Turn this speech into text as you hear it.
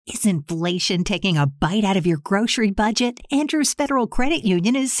Is inflation taking a bite out of your grocery budget? Andrews Federal Credit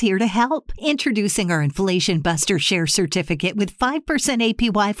Union is here to help. Introducing our Inflation Buster Share Certificate with 5%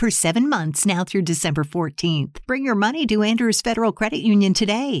 APY for 7 months now through December 14th. Bring your money to Andrews Federal Credit Union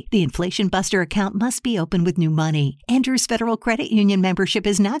today. The Inflation Buster account must be open with new money. Andrews Federal Credit Union membership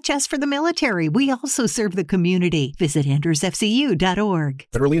is not just for the military. We also serve the community. Visit andrewsfcu.org.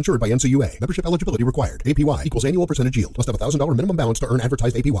 Federally insured by NCUA. Membership eligibility required. APY equals annual percentage yield. Must have $1,000 minimum balance to earn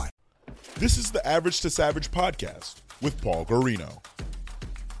advertised APY. This is the Average to Savage podcast with Paul Garino.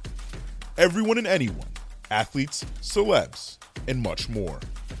 Everyone and anyone, athletes, celebs, and much more.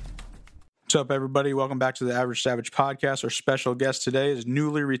 What's up, everybody? Welcome back to the Average Savage podcast. Our special guest today is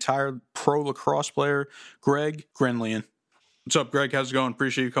newly retired pro lacrosse player Greg Grenlian. What's up, Greg? How's it going?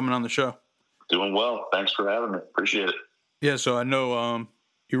 Appreciate you coming on the show. Doing well. Thanks for having me. Appreciate it. Yeah, so I know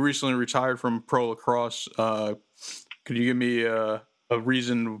you recently retired from pro lacrosse. Could you give me a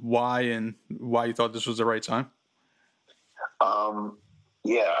reason why and why you thought this was the right time?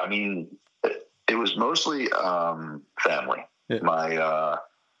 Yeah, I mean, it was mostly family. Yeah.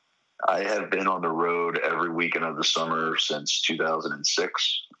 I have been on the road every weekend of the summer since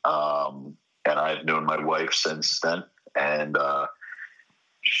 2006, and I've known my wife since then, and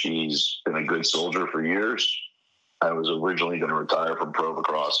she's been a good soldier for years. I was originally going to retire from pro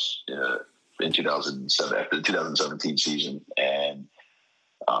lacrosse in 2007 after the 2017 season, and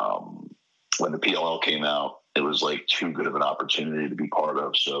when the PLL came out, it was like too good of an opportunity to be part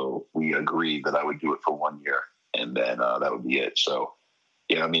of. So we agreed that I would do it for 1 year, and then that would be it. So,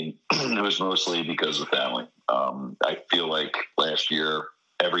 yeah, I mean, it was mostly because of family. I feel like last year,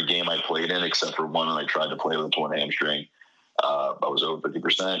 every game I played in, except for one, and I tried to play with a torn hamstring, I was over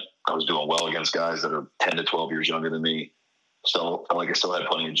 50%. I was doing well against guys that are 10 to 12 years younger than me. Still felt like I still had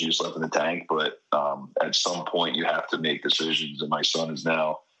plenty of juice left in the tank, but at some point you have to make decisions. And my son is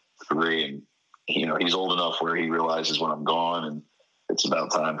now 3, and he's old enough where he realizes when I'm gone, and it's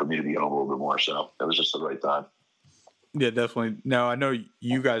about time for me to be home a little bit more. So it was just the right time. Yeah, definitely. Now, I know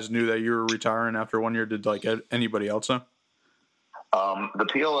you guys knew that you were retiring after 1 year. Did anybody else know? The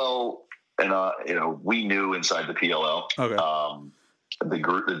PLL, and we knew inside the PLL. Okay.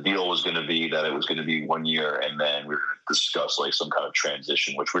 The deal was going to be that it was going to be 1 year, and then we were going to discuss like some kind of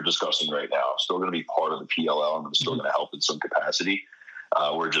transition, which we're discussing right now. I'm still going to be part of the PLL, and I'm still going to help in some capacity.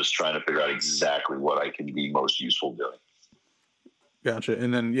 We're just trying to figure out exactly what I can be most useful doing. Gotcha.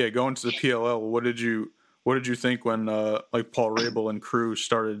 And then, going to the PLL, what did you think when Paul Rabel and crew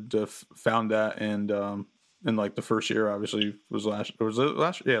started to found that, and in like the first year, obviously was last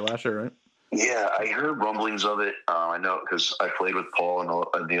year, right? Yeah, I heard rumblings of it. I know because I played with Paul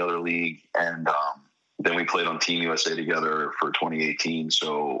in the other league, and then we played on Team USA together for 2018.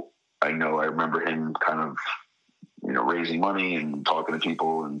 So I remember him kind of, raising money and talking to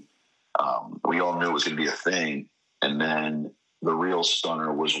people, and we all knew it was going to be a thing. And then the real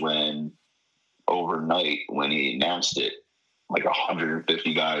stunner was when overnight, when he announced it, like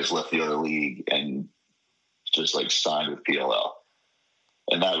 150 guys left the other league and just like signed with PLL.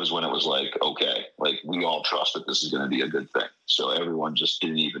 And that was when it was like, okay, like we all trust that this is going to be a good thing. So everyone just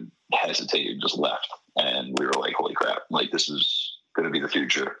didn't even hesitate and just left. And we were like, holy crap, like this is going to be the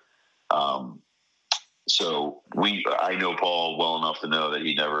future. So I know Paul well enough to know that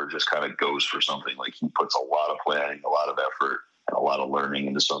he never just kind of goes for something. Like he puts a lot of planning, a lot of effort, and a lot of learning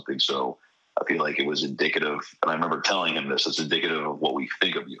into something. So I feel like it was indicative. And I remember telling him this, it's indicative of what we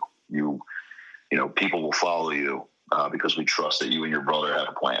think of you. People will follow you because we trust that you and your brother have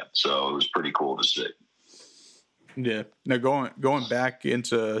a plan. So it was pretty cool to see. Yeah. Now going back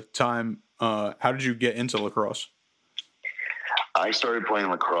into time, how did you get into lacrosse? I started playing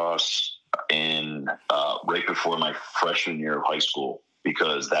lacrosse in right before my freshman year of high school,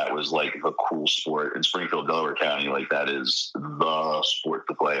 because that was like the cool sport in Springfield, Delaware County. Like that is the sport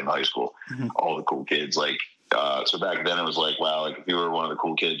to play in high school. Mm-hmm. All the cool kids, so back then it was like, wow, like if you were one of the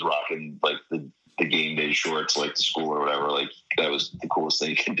cool kids rocking like the game day shorts, like to school or whatever, like that was the coolest thing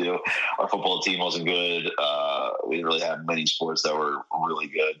you could do. Our football team wasn't good. We didn't really have many sports that were really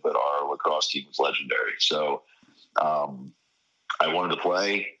good, but our lacrosse team was legendary. So I wanted to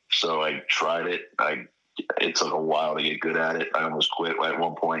play, so I tried it. It took a while to get good at it. I almost quit at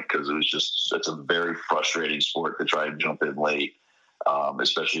one point because it's a very frustrating sport to try and jump in late,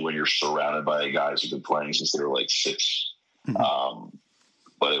 especially when you're surrounded by guys who've been playing since they were like 6. Mm-hmm.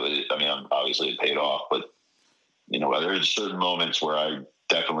 But obviously it paid off. But, there's certain moments where I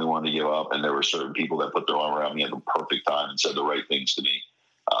definitely wanted to give up, and there were certain people that put their arm around me at the perfect time and said the right things to me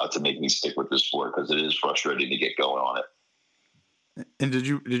to make me stick with this sport, because it is frustrating to get going on it. And did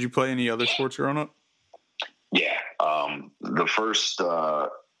you play any other sports growing up? Yeah. The first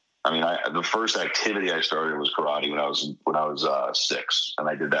I mean, the first activity I started was karate when I was 6, and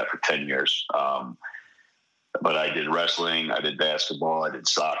I did that for 10 years. But I did wrestling, I did basketball, I did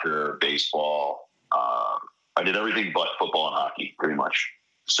soccer, baseball. I did everything but football and hockey, pretty much.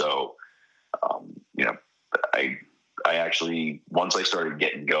 So, I actually, once I started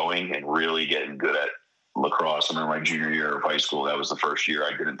getting going and really getting good at lacrosse, I remember my junior year of high school, that was the first year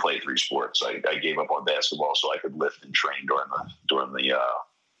I didn't play 3 sports. I gave up on basketball so I could lift and train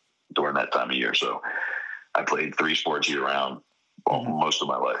during that time of year. So I played 3 sports year round most of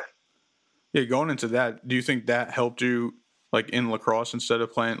my life. Yeah. Going into that, do you think that helped you like in lacrosse instead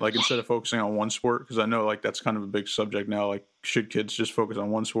of focusing on one sport? Cause I know like that's kind of a big subject now. Like should kids just focus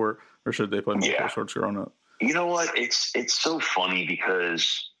on one sport or should they play multiple sports growing up? You know what? It's so funny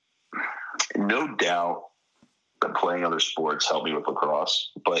because no doubt that playing other sports helped me with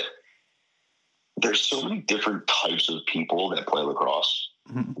lacrosse, but there's so many different types of people that play lacrosse.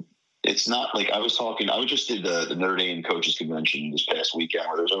 Mm-hmm. It's not like I just did the Notre Dame coaches convention this past weekend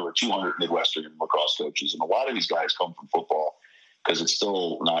where there's over 200 Midwestern lacrosse coaches. And a lot of these guys come from football because it's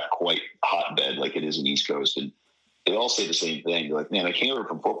still not quite hotbed like it is in the East Coast. And they all say the same thing. They're like, man, I came over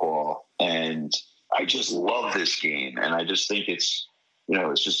from football and I just love this game. And I just think it's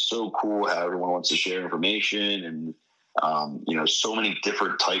just so cool how everyone wants to share information and, so many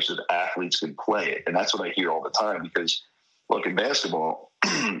different types of athletes can play it. And that's what I hear all the time because look, in basketball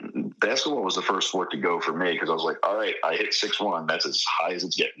was the first sport to go for me because I was like, all right, I hit 6'1", that's as high as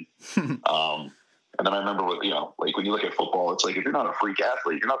it's getting. And then I remember like when you look at football, it's like, if you're not a freak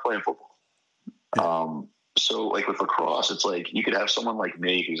athlete, you're not playing football. So like with lacrosse, it's like you could have someone like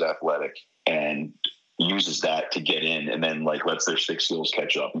me who's athletic and uses that to get in and then like lets their stick skills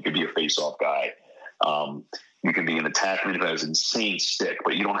catch up. You could be a face-off guy. You can be an attackman who has insane stick,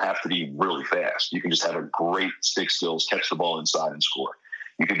 but you don't have to be really fast. You can just have a great stick skills, catch the ball inside and score.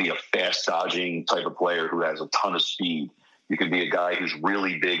 You could be a fast dodging type of player who has a ton of speed. You can be a guy who's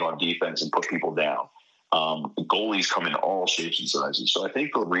really big on defense and put people down. Goalies come in all shapes and sizes. So I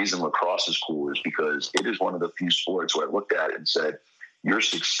think the reason lacrosse is cool is because it is one of the few sports where I looked at it and said, your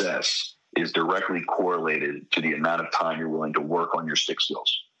success is directly correlated to the amount of time you're willing to work on your stick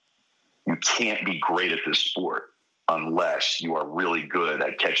skills. You can't be great at this sport unless you are really good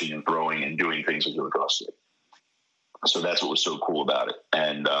at catching and throwing and doing things with your lacrosse stick. So that's what was so cool about it.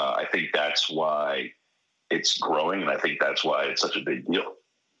 And I think that's why it's growing, and I think that's why it's such a big deal.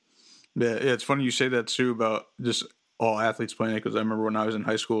 Yeah, it's funny you say that too about just all athletes playing it, because I remember when I was in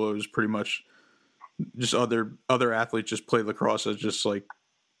high school, it was pretty much just other athletes just played lacrosse as just like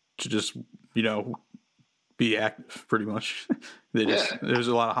to just, be active pretty much. There's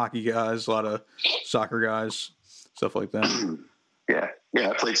a lot of hockey guys, a lot of soccer guys, stuff like that. Yeah,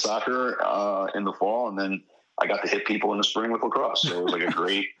 I played soccer in the fall, and then I got to hit people in the spring with lacrosse. So it was like a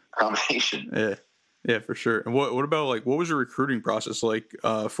great combination. Yeah, for sure. And what about what was your recruiting process like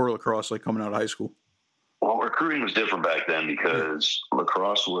for lacrosse, like coming out of high school? Well, recruiting was different back then because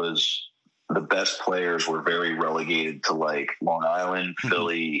lacrosse was the best players were very relegated to like Long Island,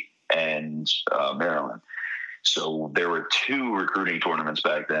 Philly, and Maryland. So there were 2 recruiting tournaments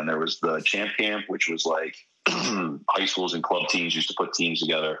back then. There was the Champ Camp, which was like high schools and club teams used to put teams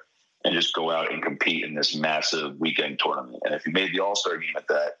together and just go out and compete in this massive weekend tournament. And if you made the All-Star game at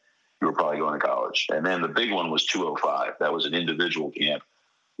that, you were probably going to college. And then the big one was 205. That was an individual camp.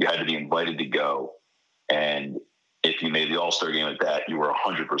 You had to be invited to go. And if you made the All-Star game at that, you were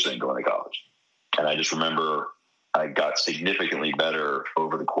 100% going to college. And I just remember I got significantly better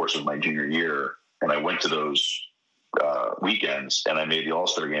over the course of my junior year. And I went to those weekends and I made the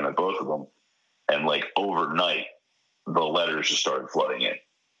All-Star game at both of them. And like overnight, the letters just started flooding in.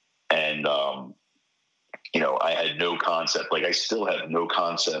 And, I had no concept, like I still have no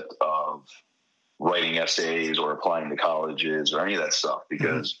concept of writing essays or applying to colleges or any of that stuff,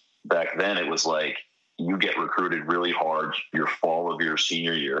 because back then it was like you get recruited really hard your fall of your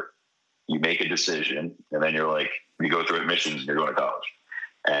senior year, you make a decision, and then you're like, you go through admissions and you're going to college.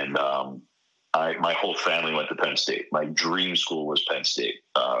 And my whole family went to Penn State. My dream school was Penn State.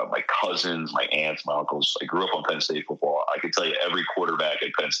 My cousins, my aunts, my uncles, I grew up on Penn State football. I could tell you every quarterback at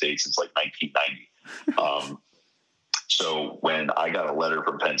Penn State since like 1990. So when I got a letter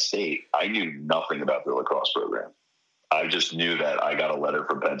from Penn State, I knew nothing about the lacrosse program. I just knew that I got a letter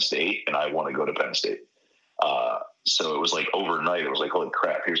from Penn State and I want to go to Penn State. So it was like overnight, it was like, holy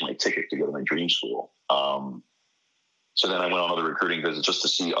crap, here's my ticket to go to my dream school. So then I went on other recruiting visits just to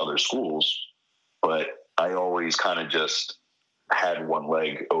see other schools, but I always kind of just had one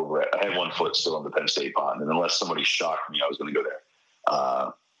leg over it. I had one foot still in the Penn State pond, and unless somebody shocked me, I was going to go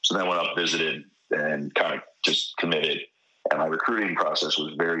there. So then I went up, visited, and kind of just committed. And my recruiting process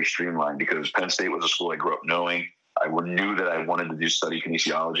was very streamlined because Penn State was a school I grew up knowing. I knew that I wanted to study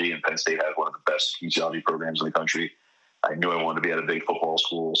kinesiology, and Penn State had one of the best kinesiology programs in the country. I knew I wanted to be at a big football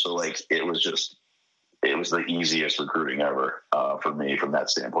school. So, like, it was the easiest recruiting ever for me from that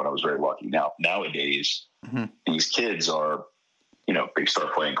standpoint. I was very lucky. Now, nowadays, these kids are, they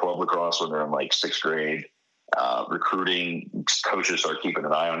start playing club lacrosse when they're in, like, 6th grade. Recruiting coaches start keeping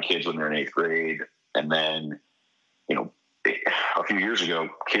an eye on kids when they're in 8th grade. And then, a few years ago,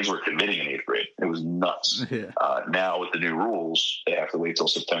 kids were committing in 8th grade. It was nuts. Yeah. Now with the new rules, they have to wait till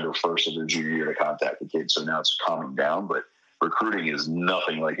September 1st of their junior year to contact the kids. So now it's calming down, but recruiting is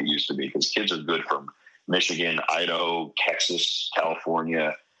nothing like it used to be because kids are good from Michigan, Idaho, Texas,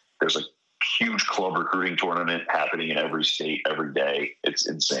 California. There's a huge club recruiting tournament happening in every state every day. It's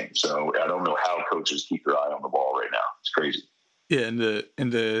insane. So I don't know how coaches keep their eye on the ball right now. It's crazy. Yeah. And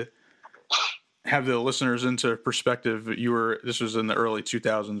the have the listeners into perspective, this was in the early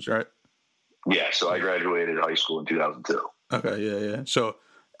 2000s, right? Yeah, so I graduated high school in 2002. Okay, yeah. So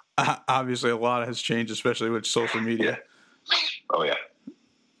obviously a lot has changed, especially with social media. Yeah. Oh, yeah.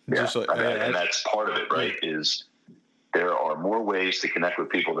 Just and that's part of it, right, is there are more ways to connect with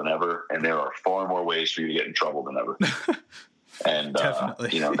people than ever, and there are far more ways for you to get in trouble than ever. And,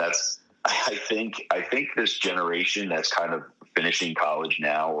 I think this generation that's kind of finishing college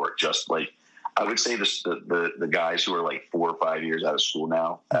now, or just like, I would say the guys who are like 4 or 5 years out of school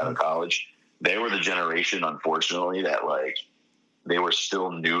now, out of college, they were the generation, unfortunately, that like they were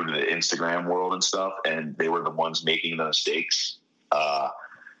still new to the Instagram world and stuff, and they were the ones making the mistakes.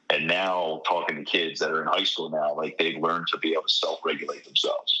 And now talking to kids that are in high school now, like they've learned to be able to self-regulate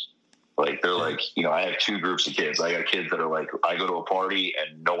themselves. Like they're like, I have 2 groups of kids. I got kids that are like, I go to a party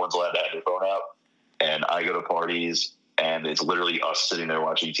and no one's allowed to have their phone out, and I go to parties and it's literally us sitting there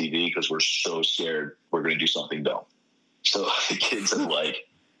watching TV because we're so scared we're going to do something dumb. So the kids have like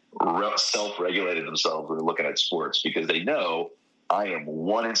self-regulated themselves when they're looking at sports because they know I am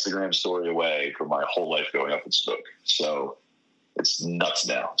one Instagram story away from my whole life going up in smoke. So it's nuts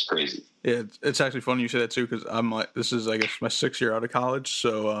now. It's crazy. Yeah, it's actually funny you say that too because I'm like, this is I guess my 6th year out of college.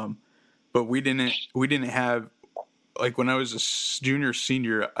 So, but we didn't have. Like when I was a junior,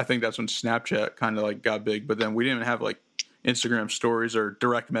 senior, I think that's when Snapchat kind of like got big. But then we didn't have like Instagram stories or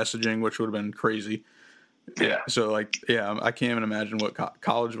direct messaging, which would have been crazy. Yeah. So like, I can't even imagine what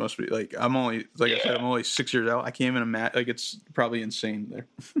college must be like. I'm only I said, I'm only 6 years out. I can't even imagine. Like it's probably insane there.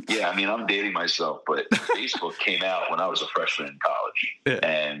 Yeah, I mean, I'm dating myself, but Facebook came out when I was a freshman in college,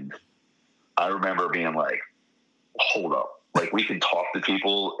 and I remember being like, "Hold up." Like we can talk to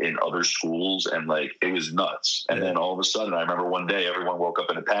people in other schools and like, it was nuts. And then all of a sudden, I remember one day everyone woke up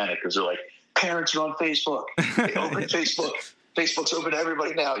in a panic because they're like, parents are on Facebook. They open Facebook. Facebook's open to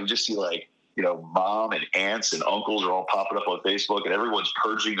everybody now. You just see like, mom and aunts and uncles are all popping up on Facebook and everyone's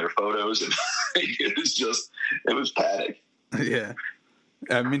purging their photos. And it was panic. Yeah.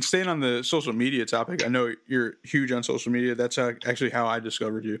 I mean, staying on the social media topic, I know you're huge on social media. That's actually how I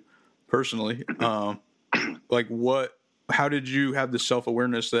discovered you personally. How did you have the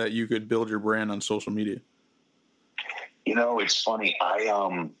self-awareness that you could build your brand on social media? It's funny. So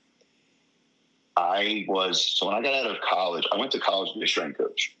when I got out of college, I went to college to be a strength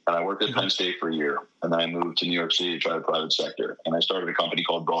coach, and I worked at Penn State for a year, and then I moved to New York City to try the private sector, and I started a company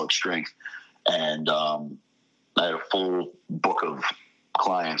called Brolic Strength, and I had a full book of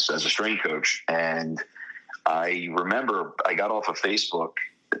clients as a strength coach, and I remember I got off of Facebook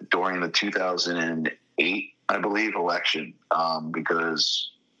during the 2008 I believe, election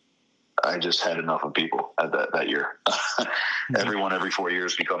because I just had enough of people at that year. Everyone every 4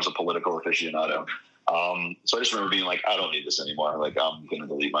 years becomes a political aficionado. So I just remember being like, I don't need this anymore. Like, I'm going to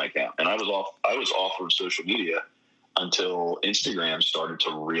delete my account. And I was off of social media until Instagram started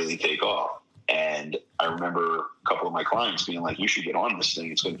to really take off. And I remember a couple of my clients being like, you should get on this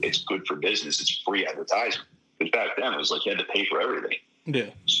thing. It's good for business. It's free advertising. Because back then it was like you had to pay for everything.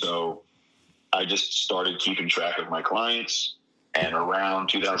 Yeah. So I just started keeping track of my clients. And around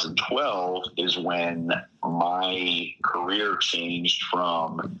 2012 is when my career changed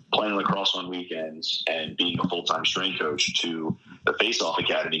from playing lacrosse on weekends and being a full-time strength coach to the Face Off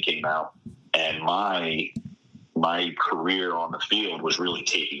Academy came out. And my career on the field was really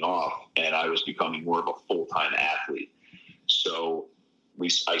taking off, and I was becoming more of a full-time athlete. So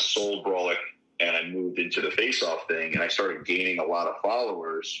I sold Brolic, and I moved into the Face Off thing, and I started gaining a lot of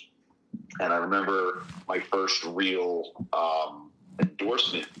followers. And I remember my first real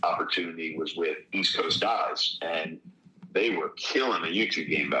endorsement opportunity was with East Coast Guys, and they were killing the YouTube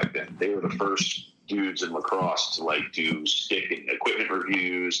game back then. They were the first dudes in lacrosse to like do stick and equipment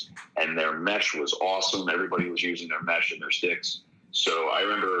reviews, and their mesh was awesome. Everybody was using their mesh and their sticks. So I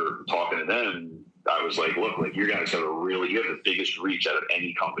remember talking to them. I was like, look, like you guys have you have the biggest reach out of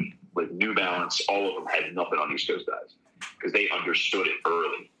any company. Like New Balance, all of them had nothing on East Coast guys because they understood it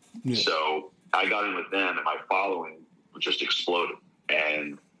early. Yeah. So I got in with them, and my following just exploded.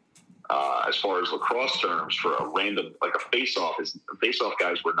 And as far as lacrosse terms, for a random, like a face-off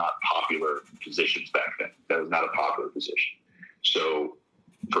guys were not popular positions back then. That was not a popular position. So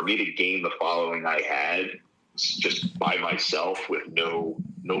for me to gain the following I had just by myself with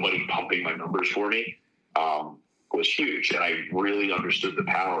nobody pumping my numbers for me was huge. And I really understood the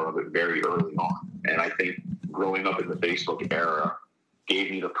power of it very early on. And I think growing up in the Facebook era gave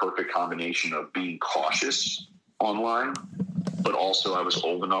me the perfect combination of being cautious online, but also I was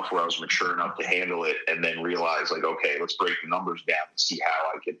old enough where I was mature enough to handle it and then realize like, okay, let's break the numbers down and see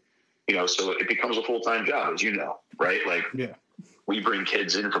how I can, so it becomes a full-time job, as you know, right? Like we bring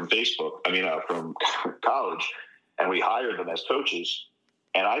kids in from from college, and we hire them as coaches.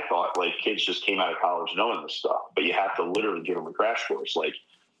 And I thought like kids just came out of college knowing this stuff, but you have to literally give them a crash course. Like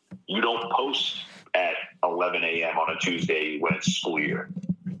you don't post at 11 a.m. on a Tuesday when it's school year,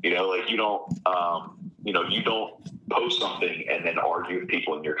 like you don't post something and then argue with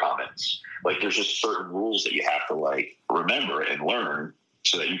people in your comments. Like there's just certain rules that you have to like remember and learn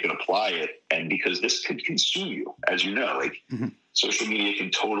so that you can apply it. And because this could consume you, as you know, like social media can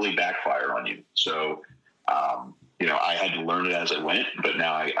totally backfire on you. So, I had to learn it as I went, but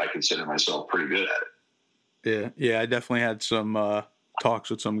now I consider myself pretty good at it. Yeah. I definitely had some talks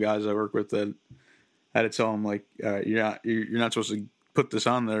with some guys I work with that I had to tell them like, you're not supposed to put this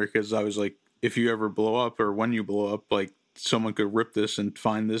on there, because I was like, if you ever blow up or when you blow up, like someone could rip this and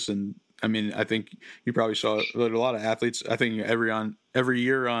find this. And I mean, I think you probably saw a lot of athletes. I think every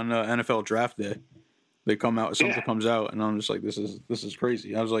year on NFL draft day, they come out, something comes out, and I'm just like, this is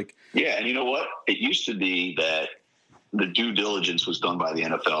crazy. I was like, yeah. And you know what? It used to be that the due diligence was done by the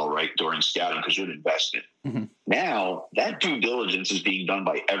NFL, right, during scouting, because you're an investment. Mm-hmm. Now that due diligence is being done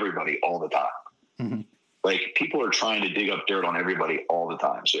by everybody all the time. Mm-hmm. Like people are trying to dig up dirt on everybody all the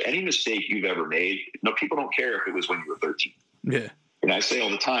time. So any mistake you've ever made, people don't care if it was when you were 13. Yeah. And I say all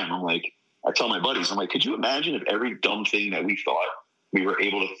the time, I tell my buddies, could you imagine if every dumb thing that we thought we were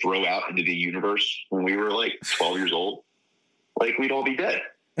able to throw out into the universe when we were like 12 years old? Like we'd all be dead.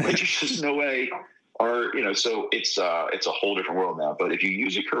 Like there's just no way. So it's a whole different world now. But if you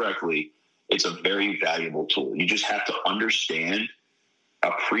use it correctly, it's a very valuable tool. You just have to understand,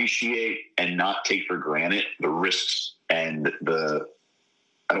 appreciate, and not take for granted the risks and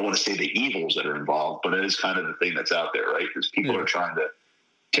I don't want to say the evils that are involved, but it is kind of the thing that's out there, right? Because people are trying to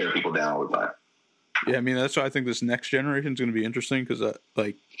tear people down all the time. Yeah, I mean, that's why I think this next generation is going to be interesting, because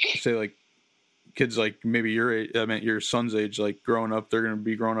kids like maybe your age, your son's age, like growing up, they're going to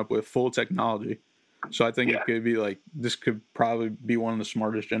be growing up with full technology. So I think it could be like, this could probably be one of the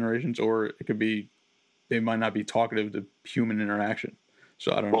smartest generations, or it could be, they might not be talkative to human interaction.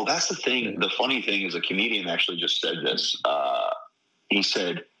 So I don't know. Well, that's the thing. Yeah. The funny thing is a comedian actually just said this. He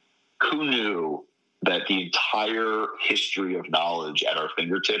said, who knew that the entire history of knowledge at our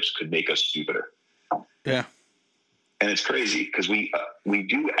fingertips could make us stupider? Yeah. And it's crazy because we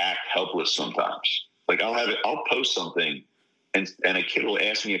do act helpless sometimes. Like I'll post something and a kid will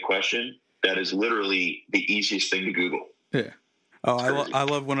ask me a question that is literally the easiest thing to Google. Yeah. Oh, I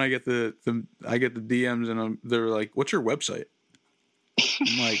love when I get the DMs and they're like, "What's your website?"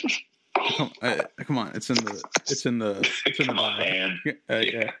 I'm like, come on, it's in the on, man.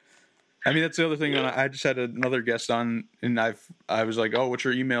 Yeah. I mean, that's the other thing. I just had another guest on, and I was like, "Oh, what's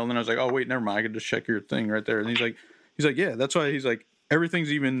your email?" And then I was like, "Oh, wait, never mind. I can just check your thing right there." And he's like, "Yeah, that's why." He's like,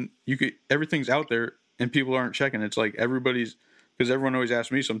 everything's out there, and people aren't checking. It's like everybody's, because everyone always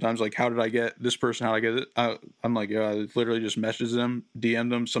asks me sometimes, like, how did I get this person? How did I get it? I'm like, yeah, I literally just message them, DM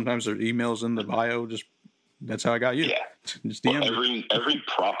them. Sometimes their emails in the bio. Just that's how I got you. Yeah. Just DM every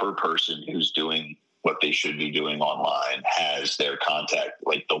proper person who's doing what they should be doing online has their contact,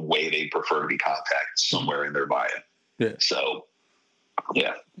 like the way they prefer to be contacted, somewhere in their bio. Yeah. So,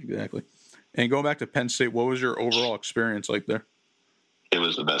 yeah. Exactly. And going back to Penn State, what was your overall experience like there? It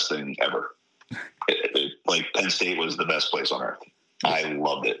was the best thing ever. Like Penn State was the best place on earth. I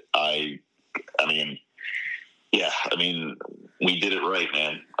loved it. I mean, we did it right,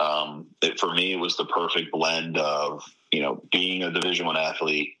 man. For me, it was the perfect blend of, being a Division I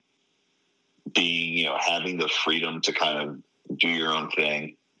athlete, being, having the freedom to kind of do your own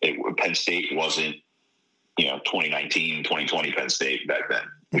thing. Penn State wasn't, 2019, 2020 Penn State back then.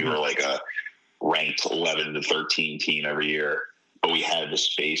 We were like a ranked 11 to 13 team every year, but we had the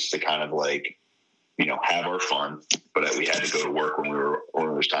space to kind of like have our fun, but we had to go to work when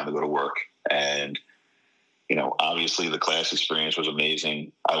it was time to go to work. And, obviously the class experience was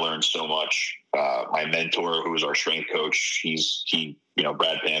amazing. I learned so much. My mentor, who was our strength coach,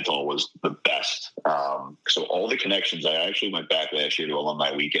 Brad Pantel, was the best. So all the connections, I actually went back last year to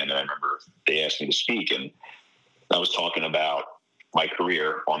Alumni Weekend, and I remember they asked me to speak, and I was talking about my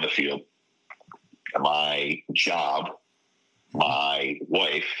career on the field, my job, my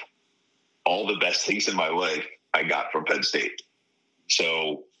wife, all the best things in my life I got from Penn State.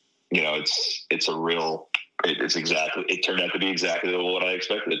 So, it turned out to be exactly what I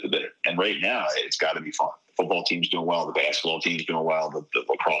expected it to be. And right now it's got to be fun. The football team's doing well. The basketball team's doing well. The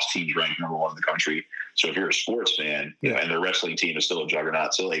lacrosse team's ranked number 1 in the country. So if you're a sports fan, and the wrestling team is still a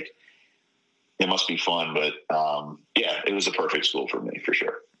juggernaut. So it must be fun, but it was a perfect school for me for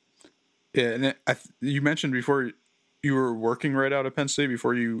sure. Yeah. And you mentioned before you were working right out of Penn State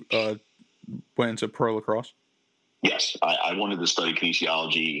before you went into pro lacrosse. Yes. I wanted to study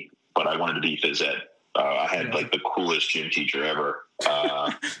kinesiology, but I wanted to be phys ed. I had the coolest gym teacher ever,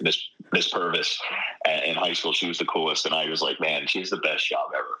 Miss Purvis in high school. She was the coolest. And I was like, man, she has the best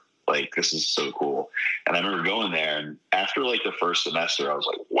job ever. Like, this is so cool. And I remember going there, and after the first semester, I was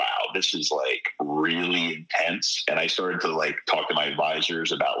like, wow, this is really intense. And I started to talk to my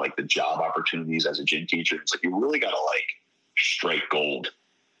advisors about the job opportunities as a gym teacher. It's you really got to strike gold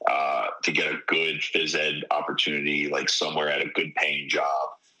to get a good phys ed opportunity, somewhere at a good paying job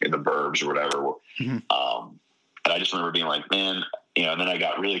in the burbs or whatever. Mm-hmm. And I just remember being like, man, and then I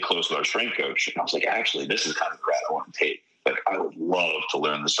got really close with our strength coach, and I was like, actually, this is kind of the route I want to take. I would love to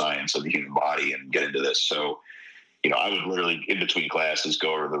learn the science of the human body and get into this. So, I would literally in between classes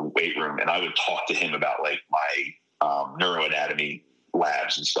go over to the weight room, and I would talk to him about my neuroanatomy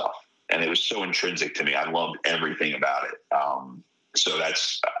labs and stuff. And it was so intrinsic to me. I loved everything about it. So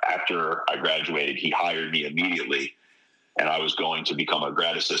that's after I graduated, he hired me immediately, and I was going to become a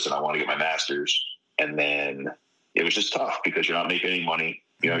grad assistant. I want to get my master's. And then it was just tough because you're not making any money.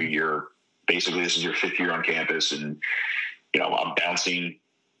 You're basically, this is your 5th year on campus, and, I'm bouncing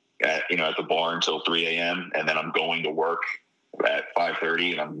at the bar until 3 a.m. and then I'm going to work at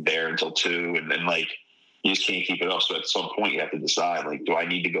 5:30 and I'm there until 2. And then you just can't keep it up. So at some point you have to decide, do I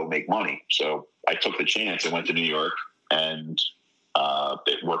need to go make money? So I took the chance and went to New York, and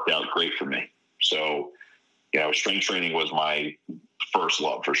it worked out great for me. So, strength training was my first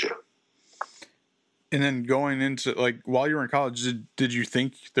love for sure. And then going into while you were in college, did you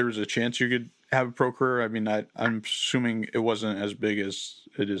think there was a chance you could have a pro career? I mean, I'm assuming it wasn't as big as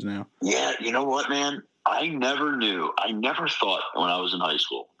it is now. Yeah. You know what, man? I never knew. I never thought when I was in high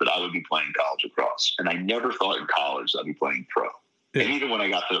school that I would be playing college lacrosse. And I never thought in college that I'd be playing pro. Yeah. And even when I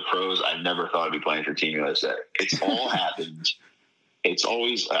got to the pros, I never thought I'd be playing for Team USA. It's all happened.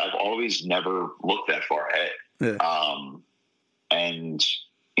 I've always never looked that far ahead. Yeah. And,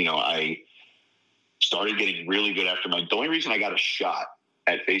 I started getting really good after the only reason I got a shot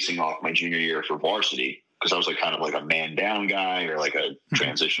at facing off my junior year for varsity, because I was kind of a man down guy or a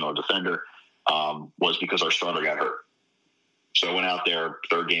transitional defender, was because our starter got hurt. So I went out there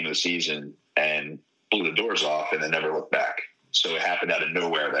 3rd game of the season and blew the doors off and then never looked back. So it happened out of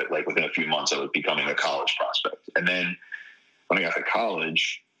nowhere that within a few months I was becoming a college prospect. And then when I got to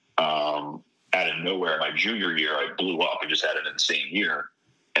college, out of nowhere, my junior year, I blew up and just had an insane year.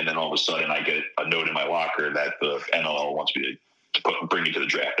 And then all of a sudden I get a note in my locker that the NLL wants me to bring me to the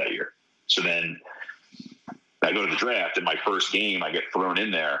draft that year. So then I go to the draft, and my first game I get thrown in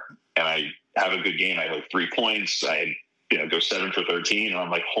there, and I have a good game. I have 3 points. I go 7 for 13. And I'm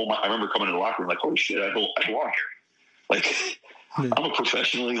like, I remember coming to the locker room like, holy shit, I belong here. I'm a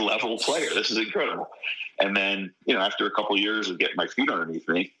professionally level player. This is incredible. And then, after a couple of years of getting my feet underneath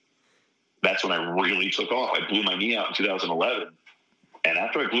me, that's when I really took off. I blew my knee out in 2011. And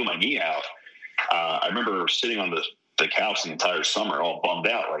after I blew my knee out, I remember sitting on the couch the entire summer, all bummed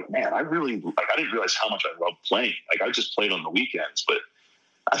out. Man, I didn't realize how much I loved playing. I just played on the weekends, but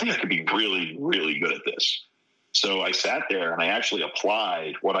I think I could be really, really good at this. So I sat there and I actually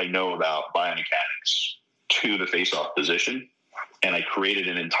applied what I know about biomechanics to the face-off position, and I created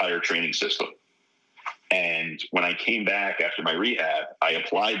an entire training system. And when I came back after my rehab, I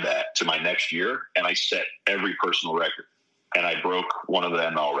applied that to my next year, and I set every personal record, and I broke one of the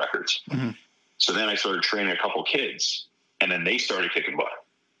ML records. Mm-hmm. So then I started training a couple kids, and then they started kicking butt.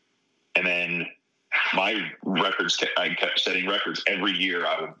 And then my records, I kept setting records. Every year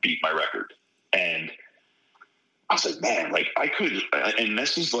I would beat my record. And I was like, man, I could, and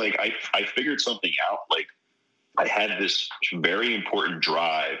this is I figured something out. I had this very important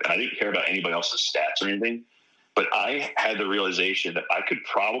drive, and I didn't care about anybody else's stats or anything, but But I had the realization that I could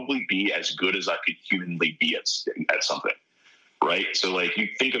probably be as good as I could humanly be at something, right? So like you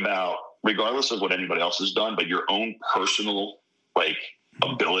think about, regardless of what anybody else has done, but your own personal like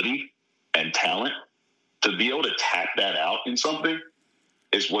ability and talent to be able to tap that out in something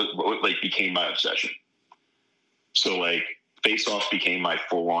is what like became my obsession. So like Face Off became my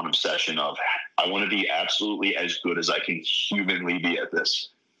full on obsession of I want to be absolutely as good as I can humanly be at this.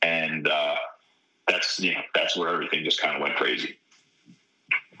 And, that's where everything just kind of went crazy.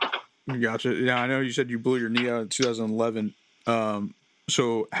 Gotcha. Yeah, I know you said you blew your knee out in 2011.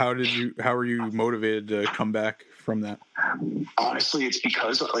 So how were you motivated to come back from that? Honestly, it's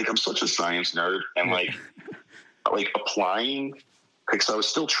because like I'm such a science nerd and like applying, because I was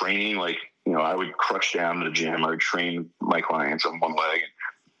still training. Like, you know, I would crutch down to the gym. I would train my clients on one leg.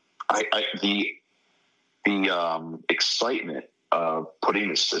 The excitement of putting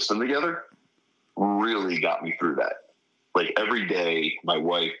the system together really got me through that. Like every day, my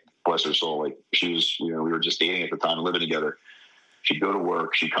wife, bless her soul, like she was, you know, we were just dating at the time, living together. She'd go to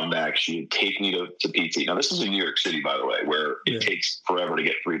work, she'd come back, she'd take me to PT. Now, this is in New York City, by the way, where it takes forever to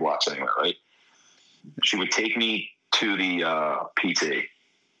get 3 blocks anywhere, right? She would take me to the PT.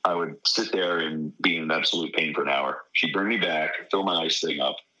 I would sit there and be in absolute pain for an hour. She'd bring me back, fill my ice thing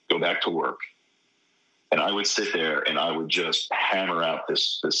up, go back to work. And I would sit there and I would just hammer out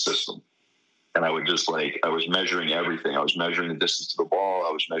this system. And I would just like, I was measuring everything. I was measuring the distance to the ball.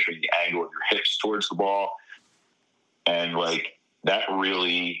 I was measuring the angle of your hips towards the ball. And like, that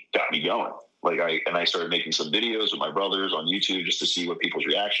really got me going. Like I started making some videos with my brothers on YouTube just to see what people's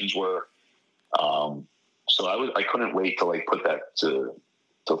reactions were. So I couldn't wait to like put that to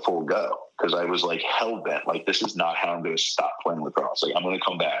full go, because I was like hell bent. Like, this is not how I'm going to stop playing lacrosse. Like, I'm going to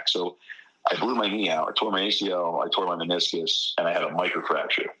come back. So I blew my knee out. I tore my ACL. I tore my meniscus, and I had a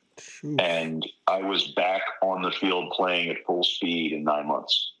microfracture. And I was back on the field playing at full speed in 9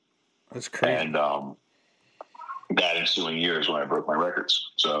 months. That's crazy. And that ensuing year is when I broke my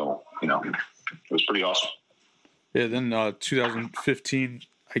records. So, you know, it was pretty awesome. Yeah, then 2015,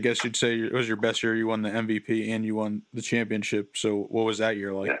 I guess you'd say it was your best year. You won the MVP and you won the championship. So what was that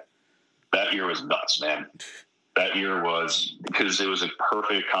year like? Yeah. That year was nuts, man. That year was, because it was a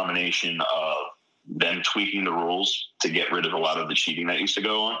perfect combination of them tweaking the rules to get rid of a lot of the cheating that used to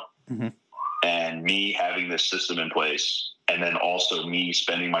go on, and me having this system in place, and then also me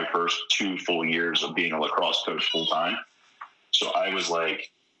spending my first 2 full years of being a lacrosse coach full time. So I was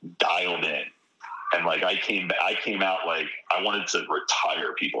like dialed in, and like I came out like I wanted to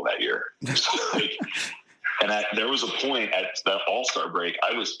retire people that year. So, like, and there was a point at that All-Star break,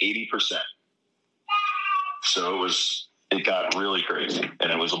 I was 80%. So it got really crazy,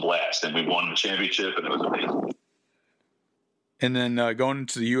 and it was a blast, and we won the championship, and it was amazing. And then going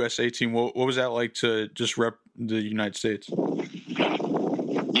into the USA team, what was that like to just rep the United States?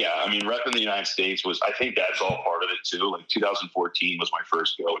 Yeah, I mean, repping the United States I think that's all part of it too. Like 2014 was my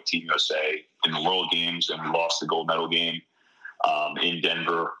first go with Team USA in the World Games, and we lost the gold medal game in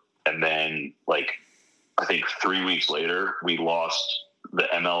Denver. And then, like, I think 3 weeks later, we lost the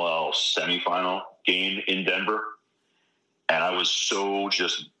MLL semifinal game in Denver. And I was so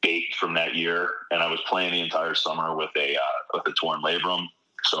just baked from that year. And I was playing the entire summer with a torn labrum.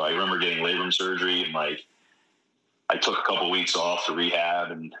 So I remember getting labrum surgery, and like I took a couple of weeks off to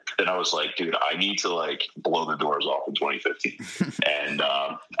rehab. And then I was like, dude, I need to like blow the doors off in 2015. And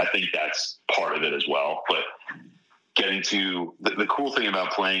I think that's part of it as well. But getting to the cool thing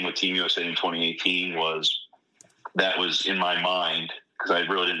about playing with Team USA in 2018 was that was in my mind, because I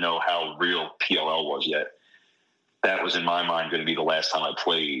really didn't know how real PLL was yet. That was in my mind going to be the last time I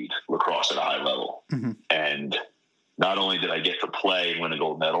played lacrosse at a high level. And not only did I get to play and win a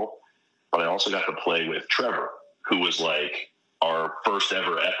gold medal, but I also got to play with Trevor, who was like our first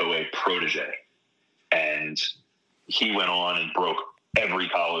ever FOA protege. And he went on and broke every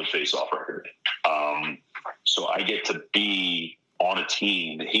college face-off record. So I get to be on a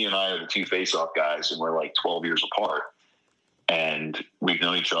team. He and I are the 2 face-off guys, and we're like 12 years apart. And we've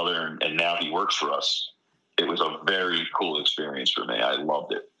known each other, and now he works for us. It was a very cool experience for me. I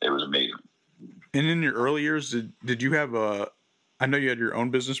loved it. It was amazing. And in your early years, did you have I know you had your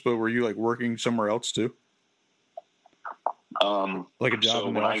own business, but were you like working somewhere else too? Like a job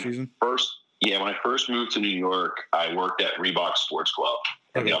in the off season? When I first moved to New York, I worked at Reebok Sports Club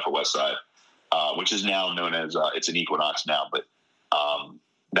in the Upper West Side, which is now known as, it's an Equinox now, but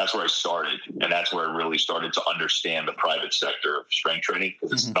that's where I started. And that's where I really started to understand the private sector of strength training,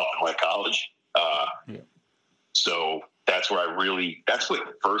 because it's nothing like college. So that's where that's what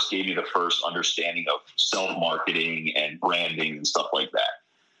first gave me the first understanding of self-marketing and branding and stuff like that.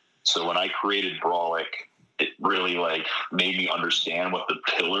 So when I created Brawlic it really like made me understand what the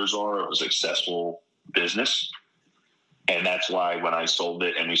pillars are of a successful business. And that's why when I sold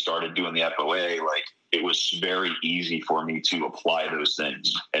it and we started doing the FOA, like it was very easy for me to apply those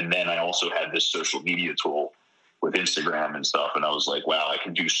things. And then I also had this social media tool with Instagram and stuff. And I was like, wow, I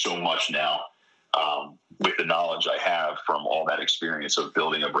can do so much now with the knowledge I have from all that experience of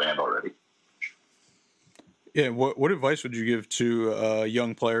building a brand already. Yeah. What advice would you give to a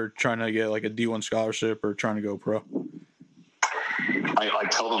young player trying to get like a D1 scholarship or trying to go pro? I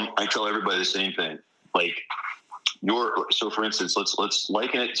tell everybody the same thing. Like so for instance, let's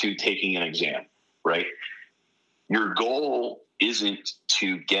liken it to taking an exam, right? Your goal isn't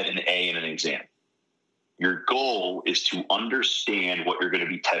to get an A in an exam. Your goal is to understand what you're going to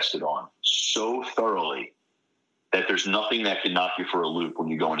be tested on so thoroughly that there's nothing that can knock you for a loop when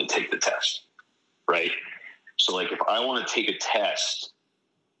you go in to take the test, right? So like if I want to take a test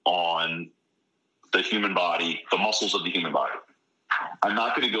on the human body, the muscles of the human body, I'm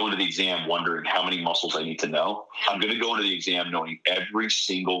not going to go into the exam wondering how many muscles I need to know. I'm going to go into the exam knowing every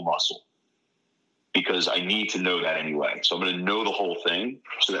single muscle because I need to know that anyway. So I'm going to know the whole thing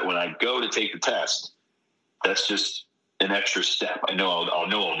so that when I go to take the test, that's just an extra step. I know I'll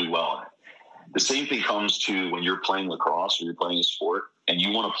do well in it. The same thing comes to when you're playing lacrosse or you're playing a sport and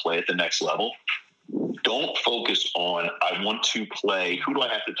you want to play at the next level. Don't focus on, I want to play, who do I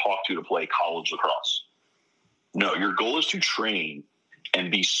have to talk to play college lacrosse? No, your goal is to train and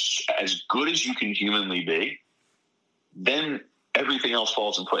be as good as you can humanly be. Then everything else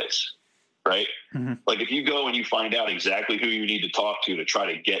falls in place, right? Mm-hmm. Like if you go and you find out exactly who you need to talk to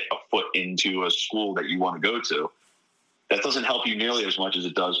try to get a foot into a school that you want to go to, that doesn't help you nearly as much as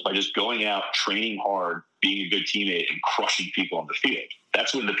it does by just going out, training hard, being a good teammate, and crushing people on the field.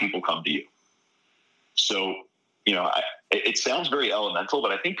 That's when the people come to you. So, it sounds very elemental,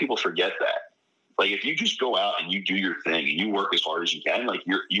 but I think people forget that. Like if you just go out and you do your thing and you work as hard as you can, like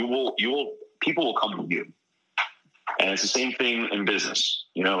people will come to you. And it's the same thing in business.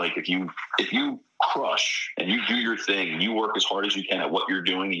 Like if you crush and you do your thing and you work as hard as you can at what you're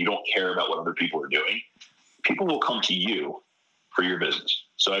doing and you don't care about what other people are doing, people will come to you for your business.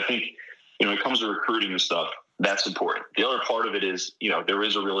 So I think, when it comes to recruiting and stuff, that's important. The other part of it is, there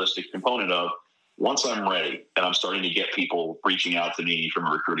is a realistic component of once I'm ready and I'm starting to get people reaching out to me from a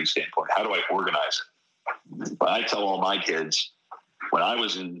recruiting standpoint, how do I organize it? But I tell all my kids, when I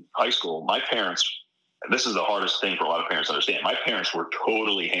was in high school, my parents, this is the hardest thing for a lot of parents to understand. My parents were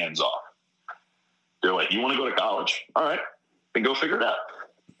totally hands off. They're like, you want to go to college? All right, then go figure it out.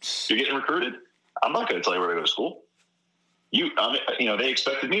 You're getting recruited? I'm not going to tell you where to go to school. They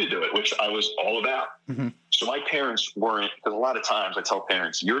expected me to do it, which I was all about. Mm-hmm. So my parents weren't, because a lot of times I tell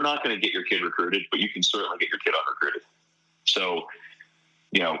parents, you're not going to get your kid recruited, but you can certainly get your kid unrecruited. So,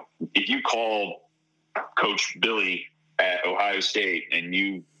 if you call Coach Billy at Ohio State and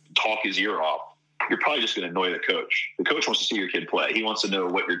you talk his ear off, you're probably just going to annoy the coach. The coach wants to see your kid play. He wants to know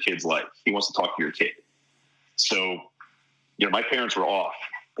what your kid's like. He wants to talk to your kid. So, my parents were off.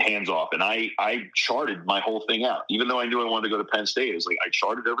 Hands off. And I charted my whole thing out. Even though I knew I wanted to go to Penn State, it was like I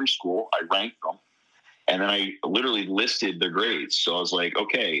charted every school, I ranked them, and then I literally listed their grades. So I was like,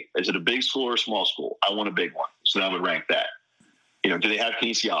 okay, is it a big school or a small school? I want a big one. So then I would rank that. Do they have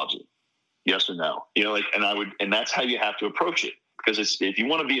kinesiology? Yes or no? And that's how you have to approach it. Because if you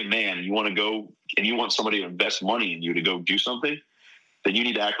want to be a man and you want to go and you want somebody to invest money in you to go do something, then you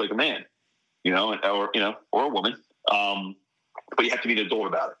need to act like a man, or a woman. But you have to be an adult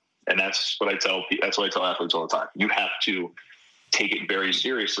about it. And that's what I tell athletes all the time. You have to take it very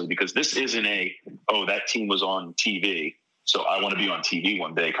seriously because this isn't that team was on TV, so I want to be on TV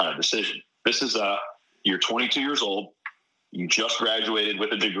one day kind of decision. This is you're 22 years old. You just graduated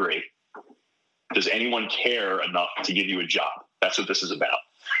with a degree. Does anyone care enough to give you a job? That's what this is about.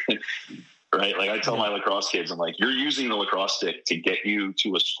 Right? Like I tell my lacrosse kids, I'm like, you're using the lacrosse stick to get you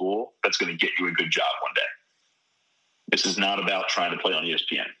to a school that's going to get you a good job one day. This is not about trying to play on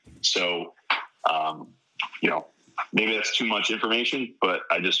ESPN. So, maybe that's too much information, but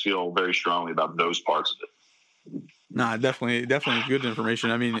I just feel very strongly about those parts of it. Nah, definitely good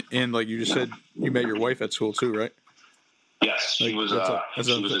information. I mean, and like you just said, you met your wife at school too, right? Yes, she was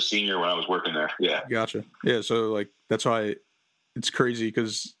a senior when I was working there. Yeah. Gotcha. Yeah, so like that's why it's crazy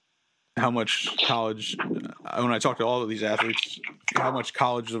because how much college, when I talk to all of these athletes, how much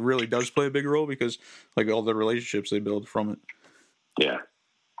college really does play a big role because like all the relationships they build from it. Yeah.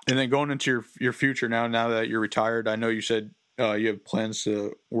 And then going into your future now that you're retired, I know you said you have plans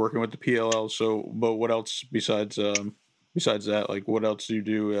to working with the PLL. So, but what else besides that? Like what else do you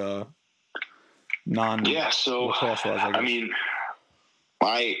do? So, lacrosse-wise, I guess? I mean,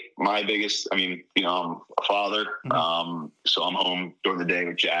 my biggest, I mean, you know, I'm a father, so I'm home during the day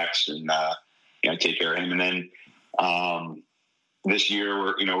with Jax, and I take care of him. And then this year,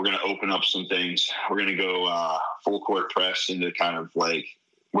 we're going to open up some things. We're going to go full court press into kind of like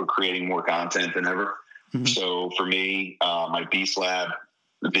we're creating more content than ever. Mm-hmm. So for me, my Beast Lab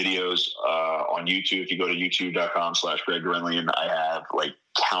videos on YouTube, if you go to youtube.com/Greg Gurenlian, I have like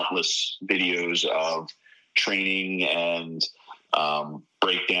countless videos of training and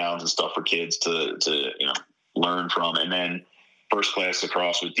breakdowns and stuff for kids to learn from. And then First Class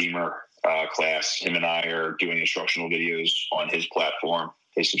Lacrosse with Deemer class, him and I are doing instructional videos on his platform,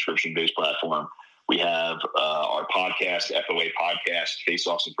 his subscription-based platform. We have our podcast, FOA podcast,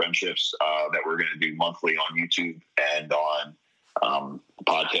 Face-Offs and Friendships, that we're going to do monthly on YouTube and on the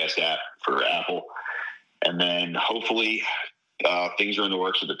podcast app for Apple. And then hopefully things are in the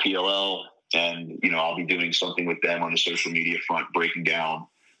works with the PLL, and, I'll be doing something with them on the social media front, breaking down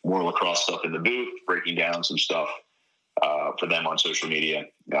more lacrosse stuff in the booth, breaking down some stuff for them on social media.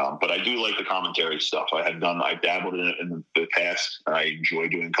 But I do like the commentary stuff. I've dabbled in it in the past. I enjoy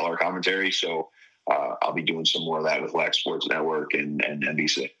doing color commentary. So I'll be doing some more of that with Lax Sports Network and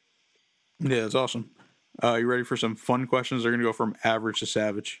NBC. Yeah, that's awesome. You ready for some fun questions? They're going to go from average to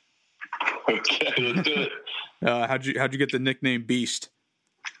savage. Okay, let's do it. How'd you get the nickname Beast?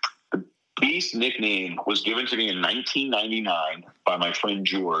 The Beast nickname was given to me in 1999 by my friend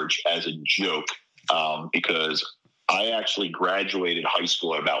George as a joke, because I actually graduated high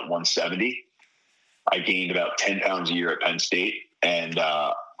school at about 170. I gained about 10 pounds a year at Penn State, and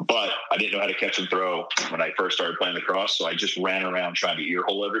but I didn't know how to catch and throw when I first started playing lacrosse, so I just ran around trying to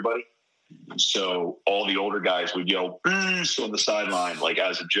earhole everybody. So all the older guys would yell "Beast" on the sideline, like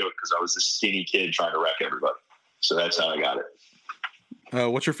as a joke, because I was this skinny kid trying to wreck everybody. So that's how I got it.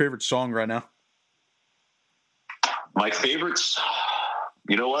 What's your favorite song right now? My favorites,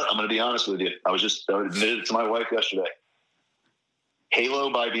 you know what? I'm going to be honest with you. I admitted it to my wife yesterday. Halo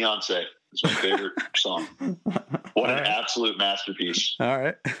by Beyonce is my favorite song. What an absolute masterpiece. All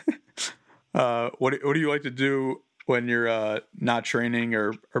right. What do you like to do when you're not training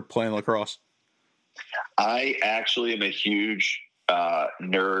or playing lacrosse? I actually am a huge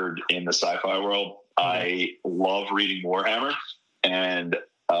nerd in the sci-fi world. I love reading Warhammer, and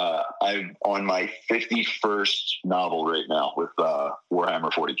I'm on my 51st novel right now with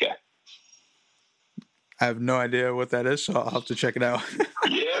Warhammer 40K. I have no idea what that is, so I'll have to check it out.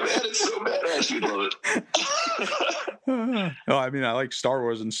 Yeah, man, it's so badass. You'd love it. I mean, I like Star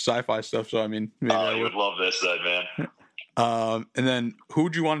Wars and sci-fi stuff, so I mean, maybe you would love this, man. And then who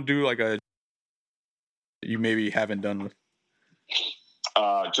would you want to do like you maybe haven't done with?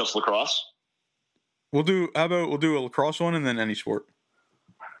 Just lacrosse. We'll do a lacrosse one and then any sport.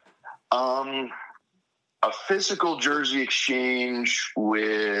 A physical jersey exchange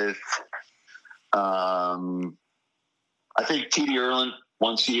with, I think TD Erlin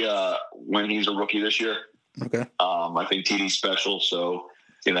when he's a rookie this year. Okay. I think TD's special, so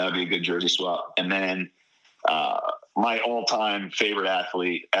that'd be a good jersey swap. And then my all-time favorite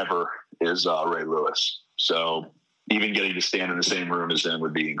athlete ever is Ray Lewis. So even getting to stand in the same room as him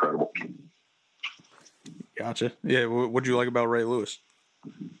would be incredible. Gotcha. Yeah. What'd you like about Ray Lewis?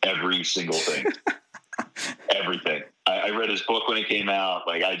 Every single thing. Everything. I read his book when it came out.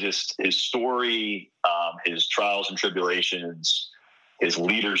 Like his story, his trials and tribulations, his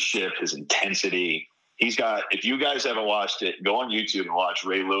leadership, his intensity. If you guys haven't watched it, go on YouTube and watch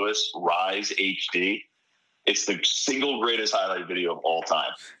Ray Lewis Rise HD. It's the single greatest highlight video of all time.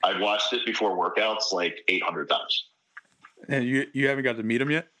 I've watched it before workouts like 800 times. And you haven't got to meet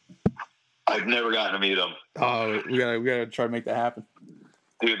him yet? I've never gotten to meet him. Oh, we gotta try to make that happen.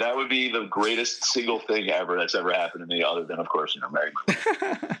 Dude, that would be the greatest single thing ever that's ever happened to me, other than, of course, marrying my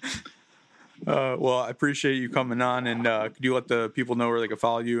wife. Well, I appreciate you coming on, and could you let the people know where they can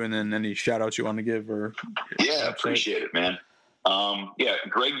follow you, and then any shout outs you want to give? Yeah, appreciate it, man.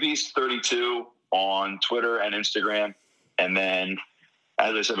 Greg Beast 32 on Twitter and Instagram. And then,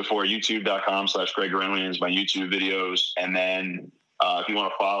 as I said before, youtube.com/Greg Gurenlian is my YouTube videos. And then if you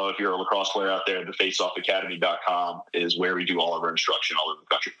want to follow, if you're a lacrosse player out there, the faceoffacademy.com is where we do all of our instruction all over the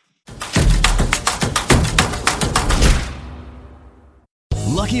country.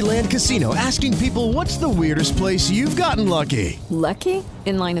 Lucky Land Casino, asking people, what's the weirdest place you've gotten lucky? Lucky?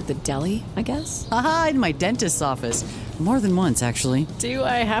 In line at the deli, I guess? Aha, in my dentist's office. More than once, actually. Do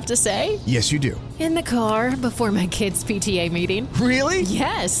I have to say? Yes, you do. In the car before my kids' PTA meeting. Really?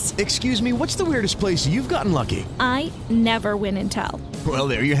 Yes. Excuse me, what's the weirdest place you've gotten lucky? I never win and tell. Well,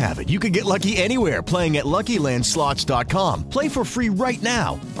 there you have it. You can get lucky anywhere, playing at LuckyLandSlots.com. Play for free right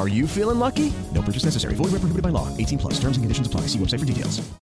now. Are you feeling lucky? No purchase necessary. Void where prohibited by law. 18+. Terms and conditions apply. See website for details.